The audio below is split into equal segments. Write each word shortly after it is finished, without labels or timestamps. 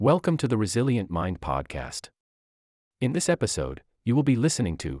Welcome to the Resilient Mind podcast. In this episode, you will be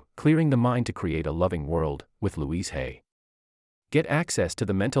listening to Clearing the Mind to Create a Loving World with Louise. Get access to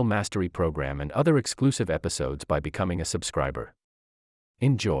the Mental Mastery Program and other exclusive episodes by becoming a subscriber.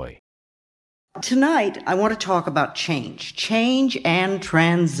 Enjoy. Tonight, I want to talk about change and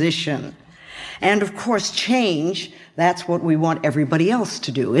transition. And of course, change, that's what we want everybody else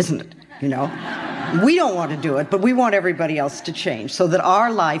to do, isn't it? You know? We don't want to do it, but we want everybody else to change so that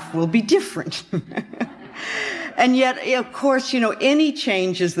our life will be different. And yet, of course, any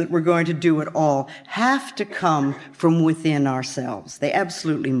changes that we're going to do at all have to come from within ourselves. They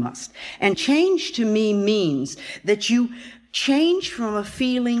absolutely must. And change to me means that you change from a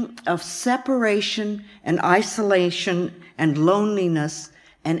feeling of separation and isolation and loneliness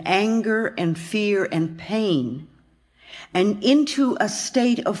and anger and fear and pain and into a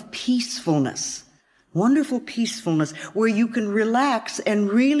state of peacefulness. Wonderful peacefulness where you can relax and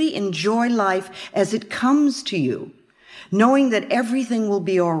really enjoy life as it comes to you, knowing that everything will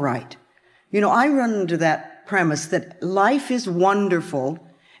be all right. I run into that premise that life is wonderful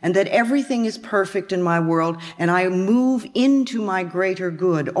and that everything is perfect in my world, and I move into my greater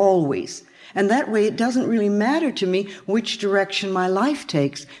good always. And that way it doesn't really matter to me which direction my life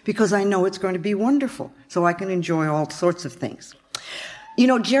takes, because I know it's going to be wonderful, so I can enjoy all sorts of things.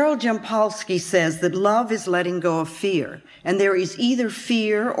 Gerald Jampolsky says that love is letting go of fear, and there is either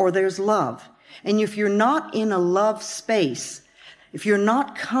fear or there's love. And if you're not in a love space, if you're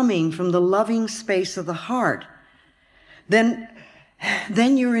not coming from the loving space of the heart, then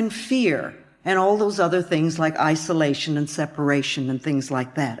you're in fear and all those other things like isolation and separation and things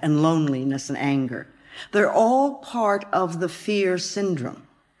like that, and loneliness and anger. They're all part of the fear syndrome.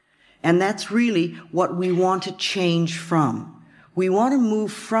 And that's really what we want to change from. We want to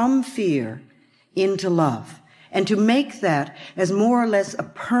move from fear into love, and to make that as more or less a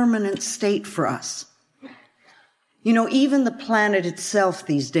permanent state for us. Even the planet itself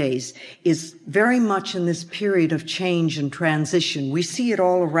these days is very much in this period of change and transition. We see it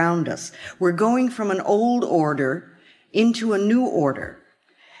all around us. We're going from an old order into a new order.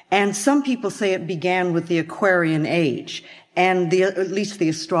 And some people say it began with the Aquarian age. And at least the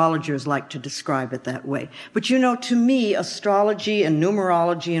astrologers like to describe it that way. But to me, astrology and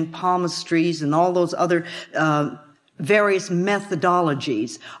numerology and palmistries and all those other various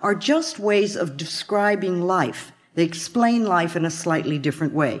methodologies are just ways of describing life. They explain life in a slightly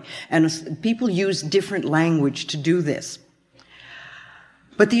different way. And people use different language to do this.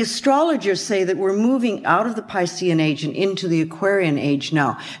 But the astrologers say that we're moving out of the Piscean age and into the Aquarian age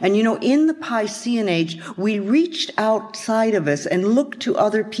now. And in the Piscean age, we reached outside of us and looked to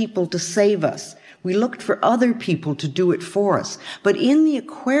other people to save us. We looked for other people to do it for us. But in the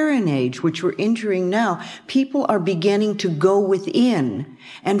Aquarian age, which we're entering now, people are beginning to go within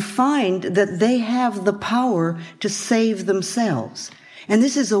and find that they have the power to save themselves. And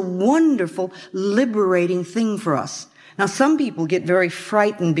this is a wonderful, liberating thing for us. Now, some people get very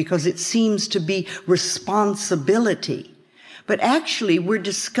frightened because it seems to be responsibility. But actually, we're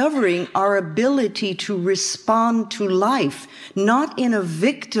discovering our ability to respond to life, not in a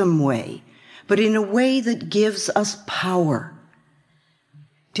victim way, but in a way that gives us power.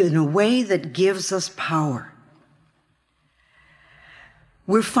 In a way that gives us power.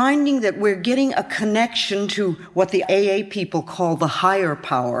 We're finding that we're getting a connection to what the AA people call the higher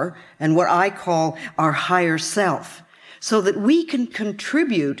power, and what I call our higher self, so that we can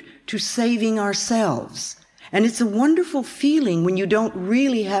contribute to saving ourselves. And it's a wonderful feeling when you don't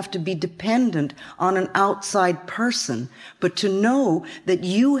really have to be dependent on an outside person, but to know that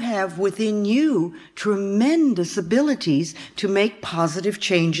you have within you tremendous abilities to make positive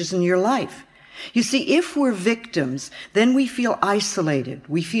changes in your life. You see, if we're victims, then we feel isolated,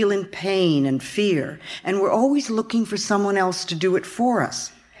 we feel in pain and fear, and we're always looking for someone else to do it for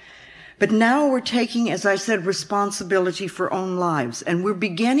us. But now we're taking, as I said, responsibility for our own lives, and we're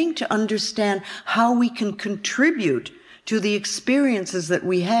beginning to understand how we can contribute to the experiences that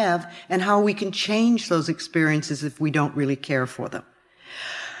we have and how we can change those experiences if we don't really care for them.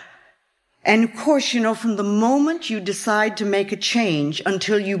 And of course, from the moment you decide to make a change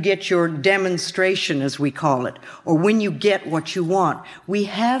until you get your demonstration, as we call it, or when you get what you want, we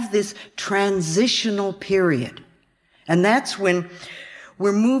have this transitional period. And that's when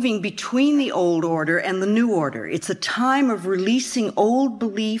we're moving between the old order and the new order. It's a time of releasing old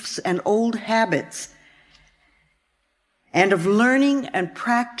beliefs and old habits, and of learning and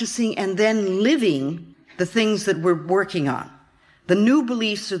practicing and then living the things that we're working on. The new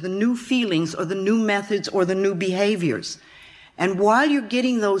beliefs or the new feelings or the new methods or the new behaviors. And while you're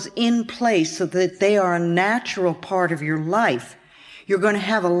getting those in place so that they are a natural part of your life, you're going to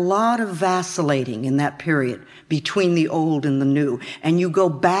have a lot of vacillating in that period between the old and the new. And you go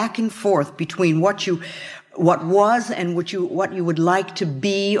back and forth between what was and what you would like to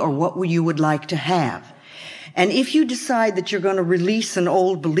be or what you would like to have. And if you decide that you're going to release an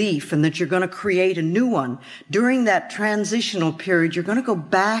old belief and that you're going to create a new one, during that transitional period, you're going to go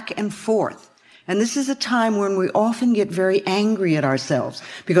back and forth. And this is a time when we often get very angry at ourselves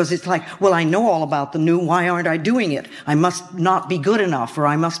because it's like, well, I know all about the new. Why aren't I doing it? I must not be good enough, or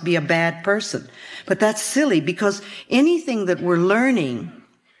I must be a bad person. But that's silly, because anything that we're learning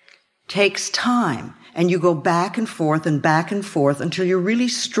takes time. And you go back and forth until you're really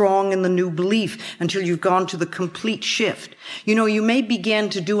strong in the new belief, until you've gone to the complete shift. You know, you may begin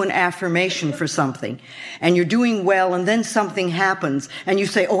to do an affirmation for something, and you're doing well, and then something happens, and you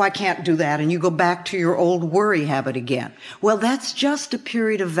say, oh, I can't do that, and you go back to your old worry habit again. Well, that's just a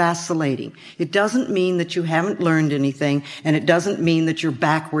period of vacillating. It doesn't mean that you haven't learned anything, and it doesn't mean that you're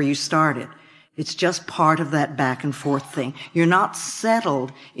back where you started. It's just part of that back and forth thing. You're not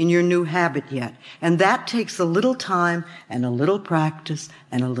settled in your new habit yet. And that takes a little time and a little practice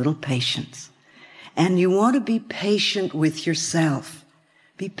and a little patience. And you want to be patient with yourself.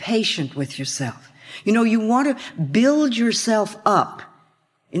 Be patient with yourself. You know, you want to build yourself up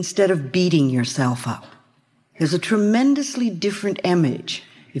instead of beating yourself up. There's a tremendously different image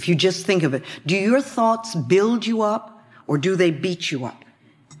if you just think of it. Do your thoughts build you up, or do they beat you up?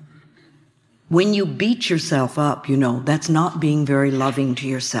 When you beat yourself up, you know, that's not being very loving to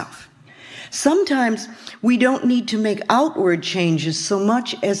yourself. Sometimes we don't need to make outward changes so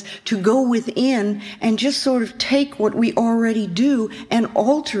much as to go within and just sort of take what we already do and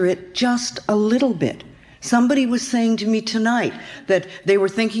alter it just a little bit. Somebody was saying to me tonight that they were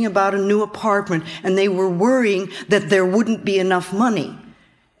thinking about a new apartment and they were worrying that there wouldn't be enough money.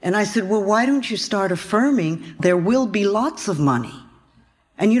 And I said, well, why don't you start affirming there will be lots of money?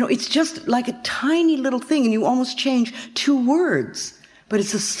 And, you know, it's just like a tiny little thing, and you almost change 2 words. But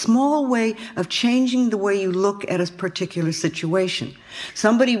it's a small way of changing the way you look at a particular situation.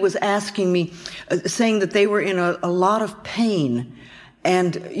 Somebody was asking me, saying that they were in a lot of pain.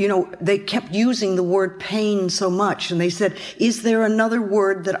 And, you know, they kept using the word pain so much. And they said, is there another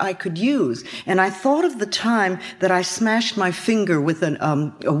word that I could use? And I thought of the time that I smashed my finger with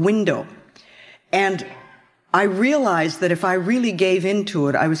a window. And I realized that if I really gave into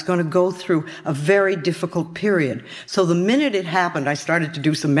it, I was going to go through a very difficult period. So the minute it happened, I started to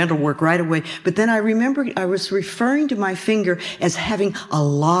do some mental work right away. But then I remembered I was referring to my finger as having a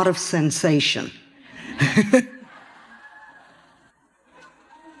lot of sensation.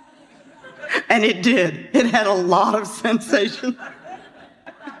 And it did. It had a lot of sensation.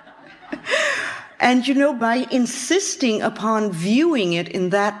 And, you know, by insisting upon viewing it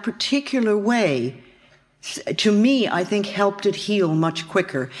in that particular way, to me, I think helped it heal much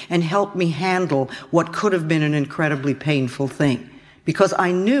quicker and helped me handle what could have been an incredibly painful thing. Because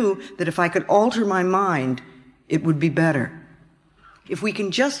I knew that if I could alter my mind, it would be better. If we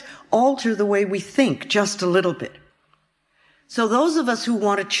can just alter the way we think just a little bit. So those of us who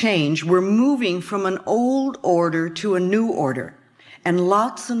want to change, we're moving from an old order to a new order. And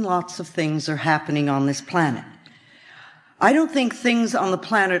lots of things are happening on this planet. I don't think things on the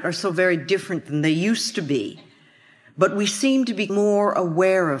planet are so very different than they used to be, but we seem to be more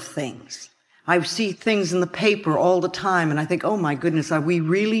aware of things. I see things in the paper all the time, and I think, oh my goodness, are we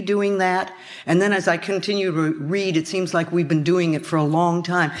really doing that? And then as I continue to read, it seems like we've been doing it for a long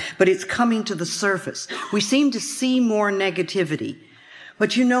time, but it's coming to the surface. We seem to see more negativity.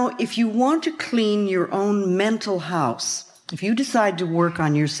 But you know, if you want to clean your own mental house, if you decide to work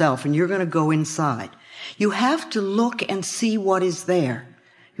on yourself and you're going to go inside, you have to look and see what is there.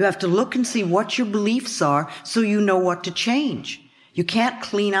 You have to look and see what your beliefs are so you know what to change. You can't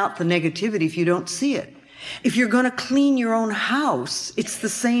clean out the negativity if you don't see it. If you're going to clean your own house, it's the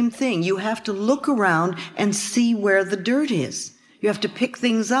same thing. You have to look around and see where the dirt is. You have to pick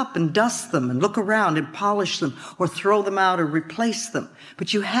things up and dust them and look around and polish them or throw them out or replace them.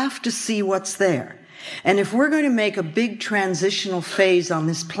 But you have to see what's there. And if we're going to make a big transitional phase on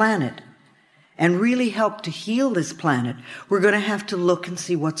this planet and really help to heal this planet, we're going to have to look and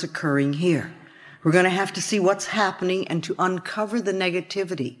see what's occurring here. We're going to have to see what's happening and to uncover the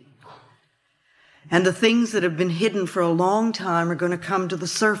negativity. And the things that have been hidden for a long time are going to come to the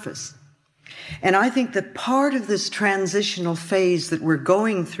surface. And I think that part of this transitional phase that we're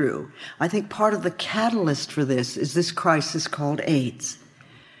going through, I think part of the catalyst for this is this crisis called AIDS.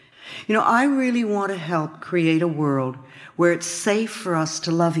 You know, I really want to help create a world where it's safe for us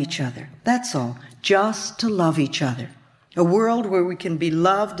to love each other. That's all. Just to love each other. A world where we can be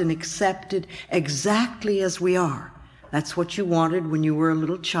loved and accepted exactly as we are. That's what you wanted when you were a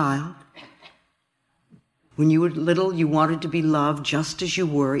little child. When you were little, you wanted to be loved just as you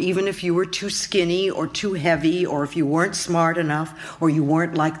were, even if you were too skinny or too heavy, or if you weren't smart enough, or you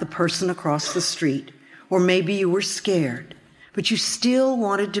weren't like the person across the street, or maybe you were scared, but you still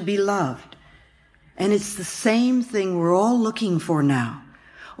wanted to be loved. And it's the same thing we're all looking for now,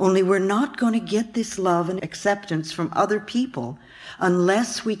 only we're not going to get this love and acceptance from other people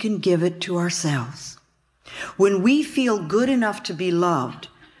unless we can give it to ourselves. When we feel good enough to be loved,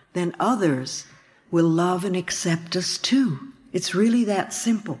 then others will love and accept us too. It's really that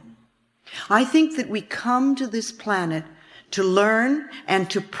simple. I think that we come to this planet to learn and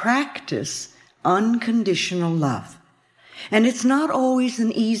to practice unconditional love. And it's not always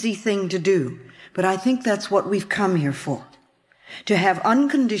an easy thing to do, but I think that's what we've come here for. To have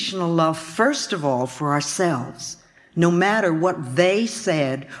unconditional love, first of all, for ourselves, no matter what they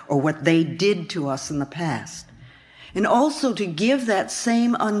said or what they did to us in the past. And also to give that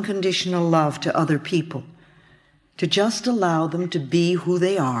same unconditional love to other people, to just allow them to be who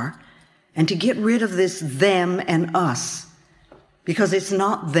they are, and to get rid of this them and us, because it's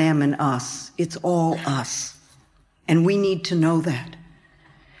not them and us, it's all us. And we need to know that.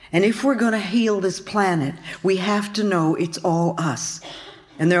 And if we're going to heal this planet, we have to know it's all us.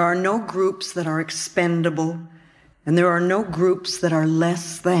 And there are no groups that are expendable, and there are no groups that are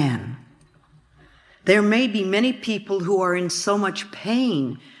less than. There may be many people who are in so much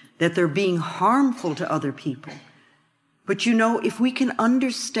pain that they're being harmful to other people. But you know, if we can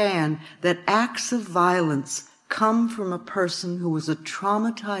understand that acts of violence come from a person who was a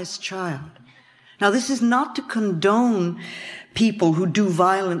traumatized child. Now, this is not to condone people who do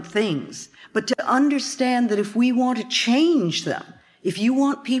violent things, but to understand that if we want to change them, if you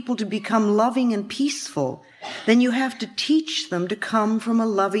want people to become loving and peaceful, then you have to teach them to come from a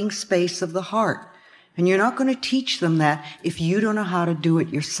loving space of the heart. And you're not going to teach them that if you don't know how to do it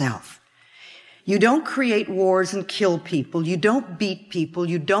yourself. You don't create wars and kill people. You don't beat people.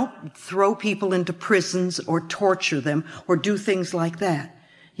 You don't throw people into prisons or torture them or do things like that.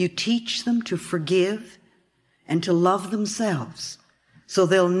 You teach them to forgive and to love themselves so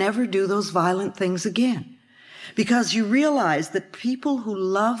they'll never do those violent things again. Because you realize that people who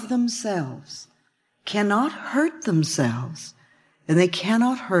love themselves cannot hurt themselves and they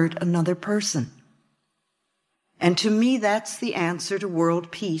cannot hurt another person. And to me, that's the answer to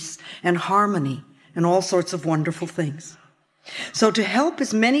world peace and harmony and all sorts of wonderful things. So to help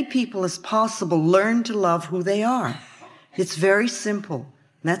as many people as possible learn to love who they are, it's very simple.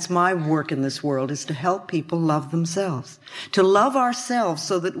 That's my work in this world, is to help people love themselves, to love ourselves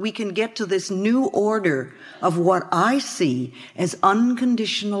so that we can get to this new order of what I see as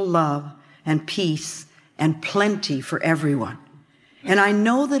unconditional love and peace and plenty for everyone. And I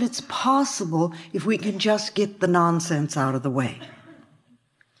know that it's possible if we can just get the nonsense out of the way.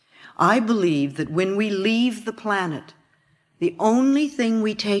 I believe that when we leave the planet, the only thing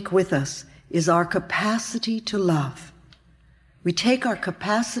we take with us is our capacity to love. We take our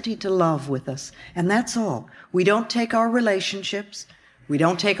capacity to love with us, and that's all. We don't take our relationships. We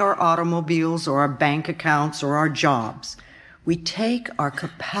don't take our automobiles or our bank accounts or our jobs. We take our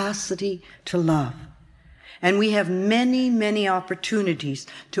capacity to love. And we have many, many opportunities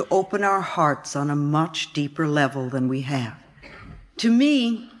to open our hearts on a much deeper level than we have. To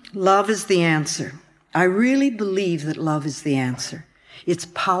me, love is the answer. I really believe that love is the answer. It's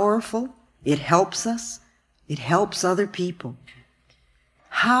powerful. It helps us. It helps other people.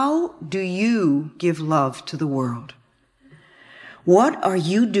 How do you give love to the world? What are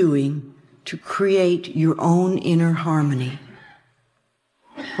you doing to create your own inner harmony?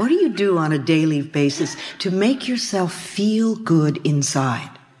 What do you do on a daily basis to make yourself feel good inside?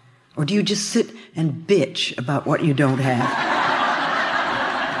 Or do you just sit and bitch about what you don't have?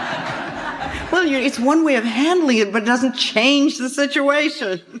 Well, it's one way of handling it, but it doesn't change the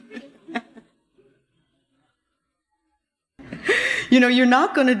situation. You know, you're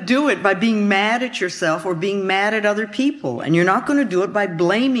not going to do it by being mad at yourself or being mad at other people. And you're not going to do it by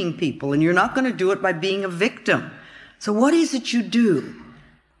blaming people. And you're not going to do it by being a victim. So what is it you do?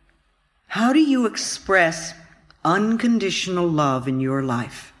 How do you express unconditional love in your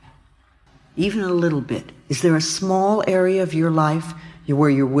life? Even a little bit. Is there a small area of your life where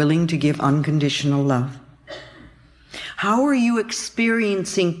you're willing to give unconditional love? How are you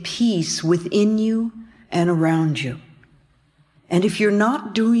experiencing peace within you and around you? And if you're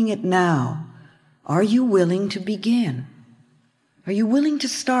not doing it now, are you willing to begin? Are you willing to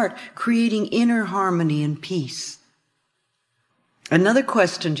start creating inner harmony and peace? Another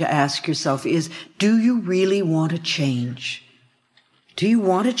question to ask yourself is, do you really want to change? Do you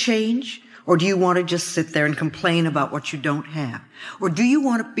want to change? Or do you want to just sit there and complain about what you don't have? Or do you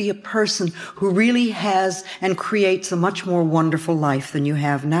want to be a person who really has and creates a much more wonderful life than you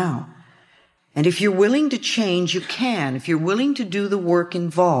have now? And if you're willing to change, you can. If you're willing to do the work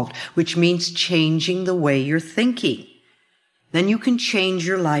involved, which means changing the way you're thinking, then you can change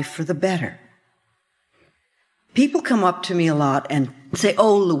your life for the better. People come up to me a lot and say,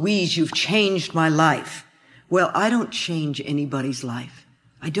 "Oh, Louise, you've changed my life." Well, I don't change anybody's life.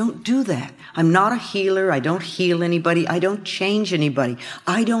 I don't do that. I'm not a healer. I don't heal anybody. I don't change anybody.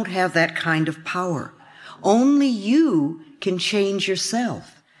 I don't have that kind of power. Only you can change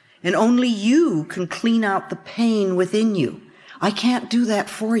yourself. And only you can clean out the pain within you. I can't do that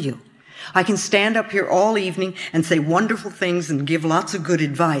for you. I can stand up here all evening and say wonderful things and give lots of good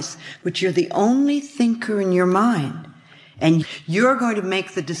advice, but you're the only thinker in your mind. And you're going to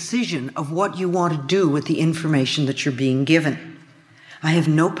make the decision of what you want to do with the information that you're being given. I have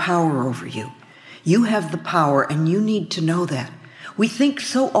no power over you. You have the power, and you need to know that. We think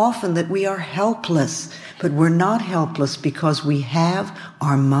so often that we are helpless, but we're not helpless because we have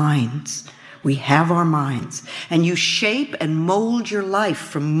our minds. We have our minds. And you shape and mold your life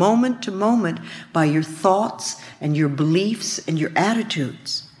from moment to moment by your thoughts and your beliefs and your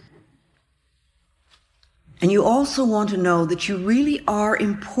attitudes. And you also want to know that you really are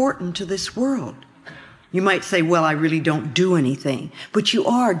important to this world. You might say, "Well, I really don't do anything." But you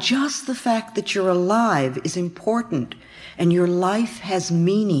are. Just the fact that you're alive is important, and your life has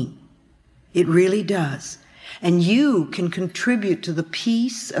meaning. It really does. And you can contribute to the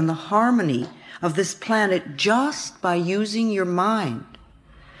peace and the harmony of this planet just by using your mind.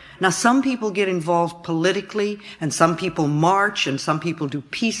 Now, some people get involved politically, and some people march, and some people do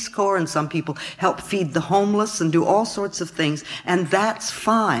Peace Corps, and some people help feed the homeless and do all sorts of things, and that's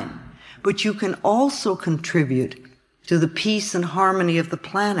fine. But you can also contribute to the peace and harmony of the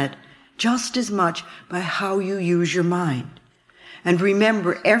planet just as much by how you use your mind. And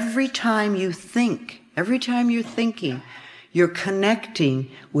remember, every time you think, every time you're thinking, you're connecting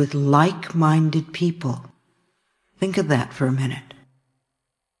with like-minded people. Think of that for a minute.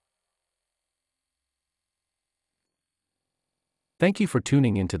 Thank you for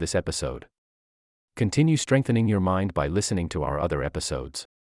tuning into this episode. Continue strengthening your mind by listening to our other episodes.